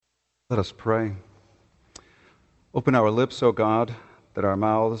Let us pray. Open our lips, O God, that our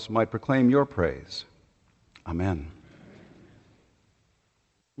mouths might proclaim your praise. Amen.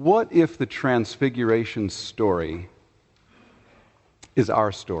 What if the Transfiguration story is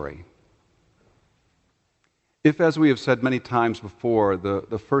our story? If, as we have said many times before,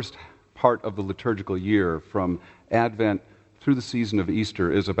 the first part of the liturgical year, from Advent through the season of Easter,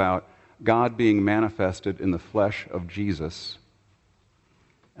 is about God being manifested in the flesh of Jesus,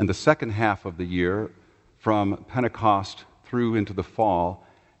 and the second half of the year, from Pentecost through into the fall,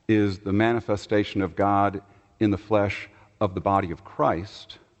 is the manifestation of God in the flesh of the body of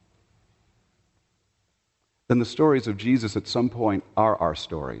Christ, then the stories of Jesus at some point are our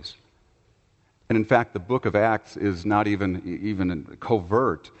stories. And in fact, the book of Acts is not even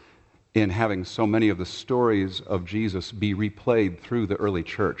covert in having so many of the stories of Jesus be replayed through the early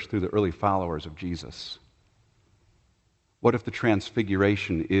church, through the early followers of Jesus. What if the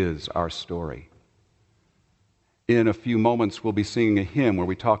Transfiguration is our story? In a few moments, we'll be singing a hymn where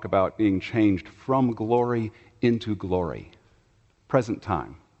we talk about being changed from glory into glory. Present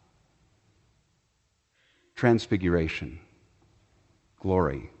time. Transfiguration.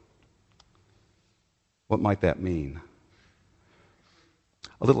 Glory. What might that mean?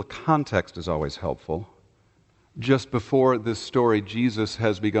 A little context is always helpful. Just before this story, Jesus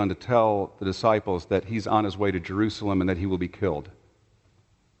has begun to tell the disciples that he's on his way to Jerusalem and that he will be killed.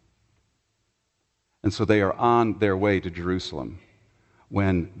 And so they are on their way to Jerusalem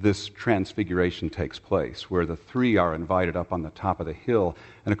when this transfiguration takes place, where the three are invited up on the top of the hill.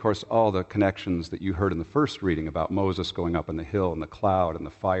 And of course, all the connections that you heard in the first reading about Moses going up on the hill and the cloud and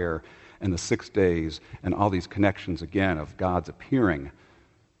the fire and the 6 days and all these connections again of God's appearing.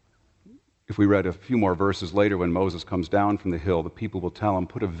 If we read a few more verses later, when Moses comes down from the hill, the people will tell him,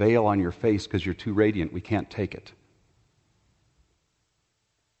 "Put a veil on your face because you're too radiant. We can't take it."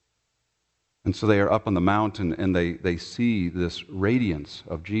 And so they are up on the mountain and they see this radiance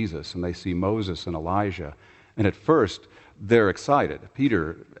of Jesus, and they see Moses and Elijah. And at first, they're excited.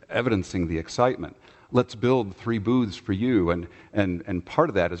 Peter evidencing the excitement. Let's build 3 booths for you. And part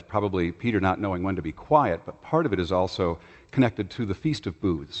of that is probably Peter not knowing when to be quiet, but part of it is also connected to the Feast of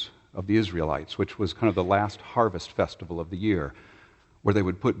Booths of the Israelites, which was kind of the last harvest festival of the year, where they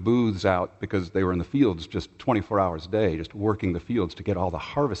would put booths out because they were in the fields just 24 hours a day, just working the fields to get all the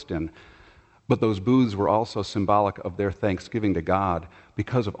harvest in. But those booths were also symbolic of their thanksgiving to God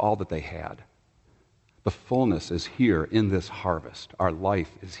because of all that they had. The fullness is here in this harvest. Our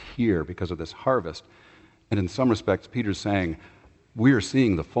life is here because of this harvest. And in some respects, Peter's saying, we are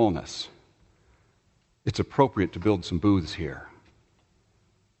seeing the fullness. It's appropriate to build some booths here.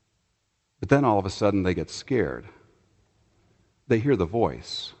 But then all of a sudden they get scared. They hear the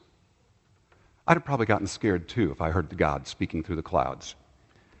voice. I'd have probably gotten scared too if I heard God speaking through the clouds.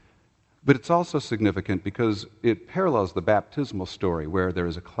 But it's also significant because it parallels the baptismal story where there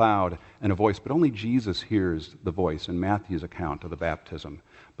is a cloud and a voice, but only Jesus hears the voice in Matthew's account of the baptism.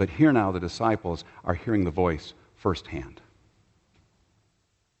 But here now the disciples are hearing the voice firsthand.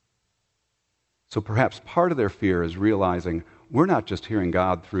 So perhaps part of their fear is realizing we're not just hearing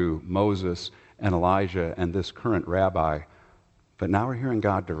God through Moses and Elijah and this current rabbi, but now we're hearing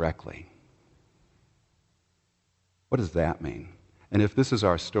God directly. What does that mean? And if this is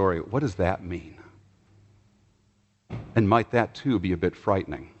our story, what does that mean? And might that too be a bit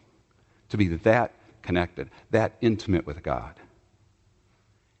frightening, to be that connected, that intimate with God,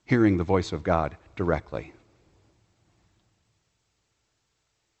 hearing the voice of God directly.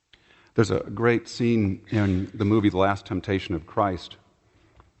 There's a great scene in the movie The Last Temptation of Christ.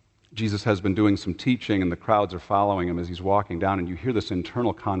 Jesus has been doing some teaching and the crowds are following him as he's walking down, and you hear this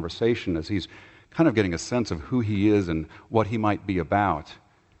internal conversation as he's kind of getting a sense of who he is and what he might be about.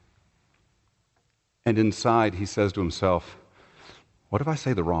 And inside he says to himself, what if I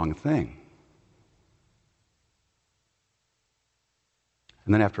say the wrong thing?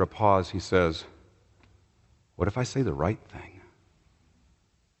 And then after a pause he says, what if I say the right thing?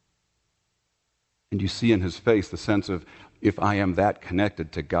 And you see in his face the sense of, if I am that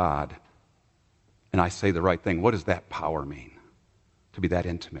connected to God and I say the right thing, what does that power mean? To be that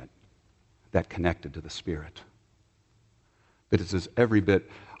intimate, that connected to the Spirit. That it is every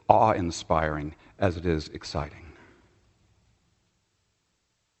bit awe-inspiring as it is exciting.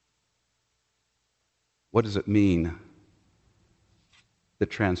 What does it mean that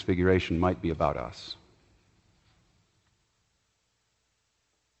Transfiguration might be about us?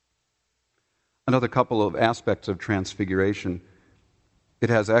 Another couple of aspects of Transfiguration. It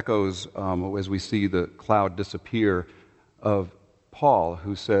has echoes, as we see the cloud disappear, of Paul,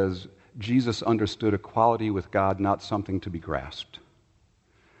 who says, Jesus understood equality with God not something to be grasped.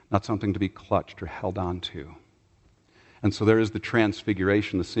 not something to be clutched or held on to. And so there is the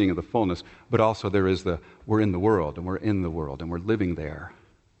transfiguration, the seeing of the fullness, but also there is the we're in the world, and we're in the world, and we're living there.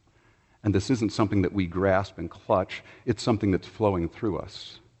 And this isn't something that we grasp and clutch. It's something that's flowing through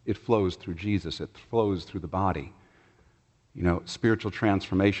us. It flows through Jesus. It flows through the body. You know, spiritual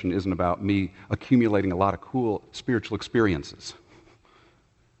transformation isn't about me accumulating a lot of cool spiritual experiences.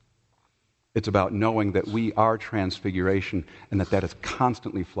 It's about knowing that we are transfiguration and that is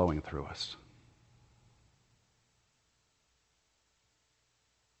constantly flowing through us.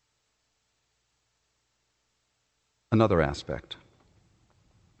 Another aspect.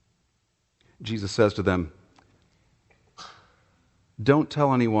 Jesus says to them, "Don't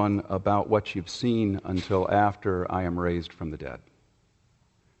tell anyone about what you've seen until after I am raised from the dead."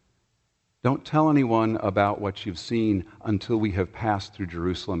 Don't tell anyone about what you've seen until we have passed through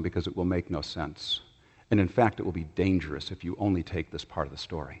Jerusalem, because it will make no sense. And in fact, it will be dangerous if you only take this part of the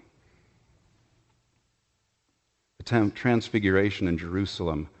story. The Transfiguration and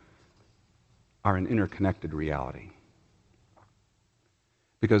Jerusalem are an interconnected reality.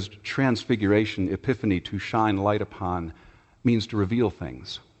 Because transfiguration, epiphany, to shine light upon, means to reveal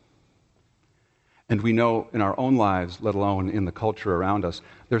things. And we know in our own lives, let alone in the culture around us,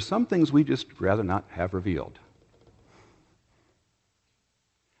 there's some things we just rather not have revealed.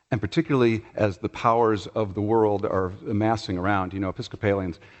 And particularly as the powers of the world are amassing around, you know,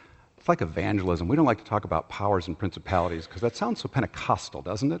 Episcopalians, it's like evangelism. We don't like to talk about powers and principalities because that sounds so Pentecostal,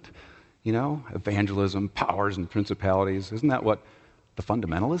 doesn't it? You know, evangelism, powers and principalities. Isn't that what the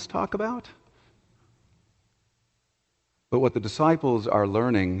fundamentalists talk about? But what the disciples are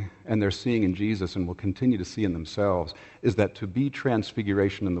learning, and they're seeing in Jesus and will continue to see in themselves, is that to be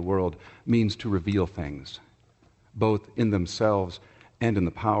transfiguration in the world means to reveal things, both in themselves and in the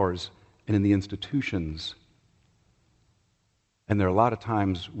powers and in the institutions. And there are a lot of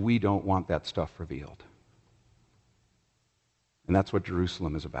times we don't want that stuff revealed. And that's what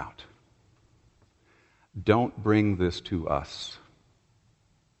Jerusalem is about. Don't bring this to us.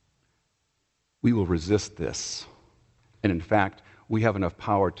 We will resist this. And in fact, we have enough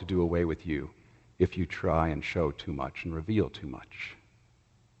power to do away with you if you try and show too much and reveal too much.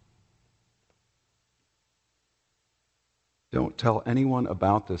 Don't tell anyone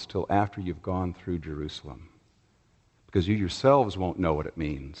about this till after you've gone through Jerusalem, because you yourselves won't know what it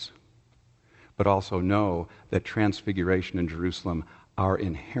means. But also know that transfiguration and Jerusalem are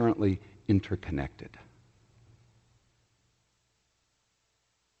inherently interconnected.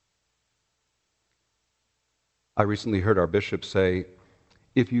 I recently heard our bishop say,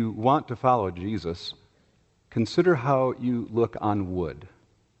 if you want to follow Jesus, consider how you look on wood. Is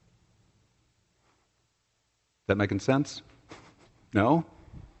that making sense? No?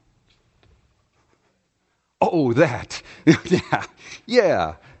 Oh, that.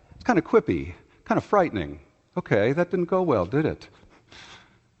 Yeah. It's kind of quippy, kind of frightening. Okay, that didn't go well, did it?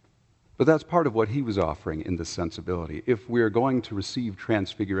 But that's part of what he was offering in this sensibility. If we're going to receive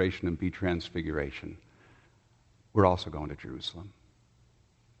transfiguration and be transfiguration, we're also going to Jerusalem.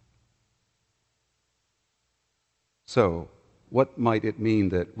 So, what might it mean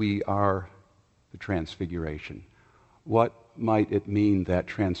that we are the transfiguration? What might it mean that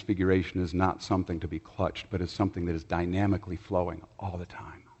transfiguration is not something to be clutched, but is something that is dynamically flowing all the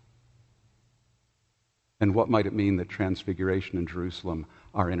time? And what might it mean that transfiguration and Jerusalem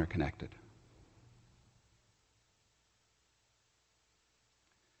are interconnected?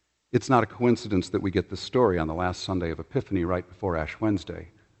 It's not a coincidence that we get this story on the last Sunday of Epiphany right before Ash Wednesday.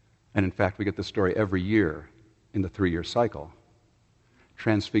 And in fact, we get this story every year in the 3-year cycle.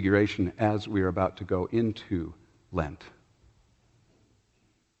 Transfiguration as we are about to go into Lent.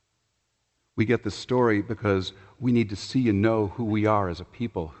 We get this story because we need to see and know who we are as a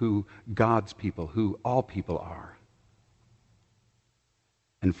people, who God's people, who all people are.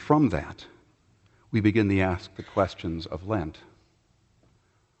 And from that, we begin to ask the questions of Lent.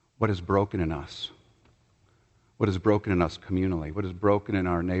 What is broken in us? What is broken in us communally? What is broken in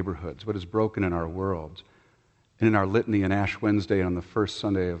our neighborhoods? What is broken in our worlds? And in our litany on Ash Wednesday and on the first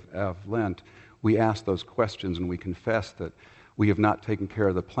Sunday of Lent, we ask those questions and we confess that we have not taken care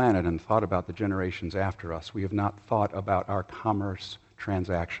of the planet and thought about the generations after us. We have not thought about our commerce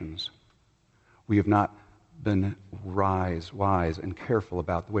transactions. We have not been wise and careful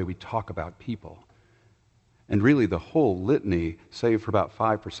about the way we talk about people. And really the whole litany, save for about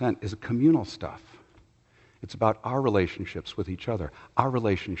 5%, is communal stuff. It's about our relationships with each other, our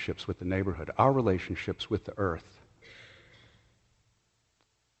relationships with the neighborhood, our relationships with the earth.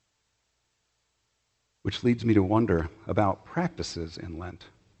 Which leads me to wonder about practices in Lent.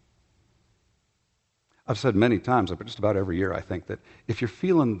 I've said many times, but just about every year, I think, that if you're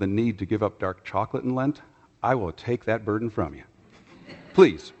feeling the need to give up dark chocolate in Lent, I will take that burden from you.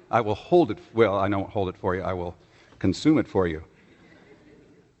 Please, I will hold it. Well, I won't hold it for you. I will consume it for you.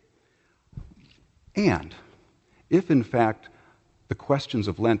 And if, in fact, the questions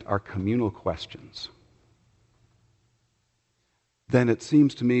of Lent are communal questions, then it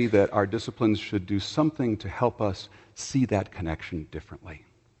seems to me that our disciplines should do something to help us see that connection differently,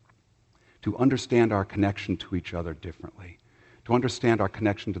 to understand our connection to each other differently, to understand our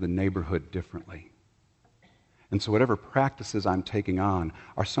connection to the neighborhood differently. And so whatever practices I'm taking on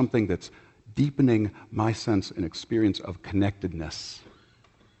are something that's deepening my sense and experience of connectedness.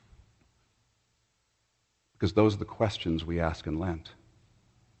 Because those are the questions we ask in Lent.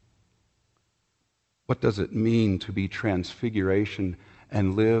 What does it mean to be transfiguration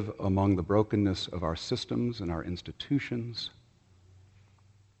and live among the brokenness of our systems and our institutions,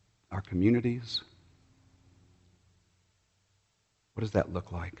 our communities? What does that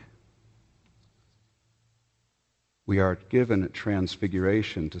look like? We are given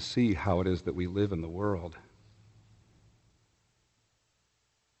transfiguration to see how it is that we live in the world.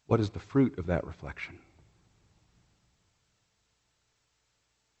 What is the fruit of that reflection?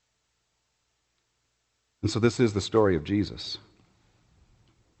 And so this is the story of Jesus.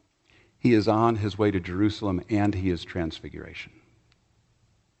 He is on his way to Jerusalem, and he is transfiguration.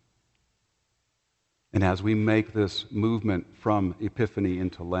 And as we make this movement from Epiphany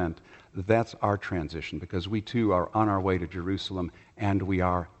into Lent, that's our transition, because we too are on our way to Jerusalem, and we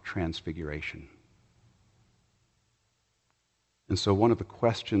are transfiguration. And so one of the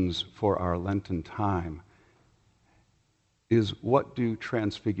questions for our Lenten time is, what do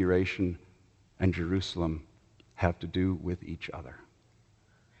transfiguration and Jerusalem have to do with each other?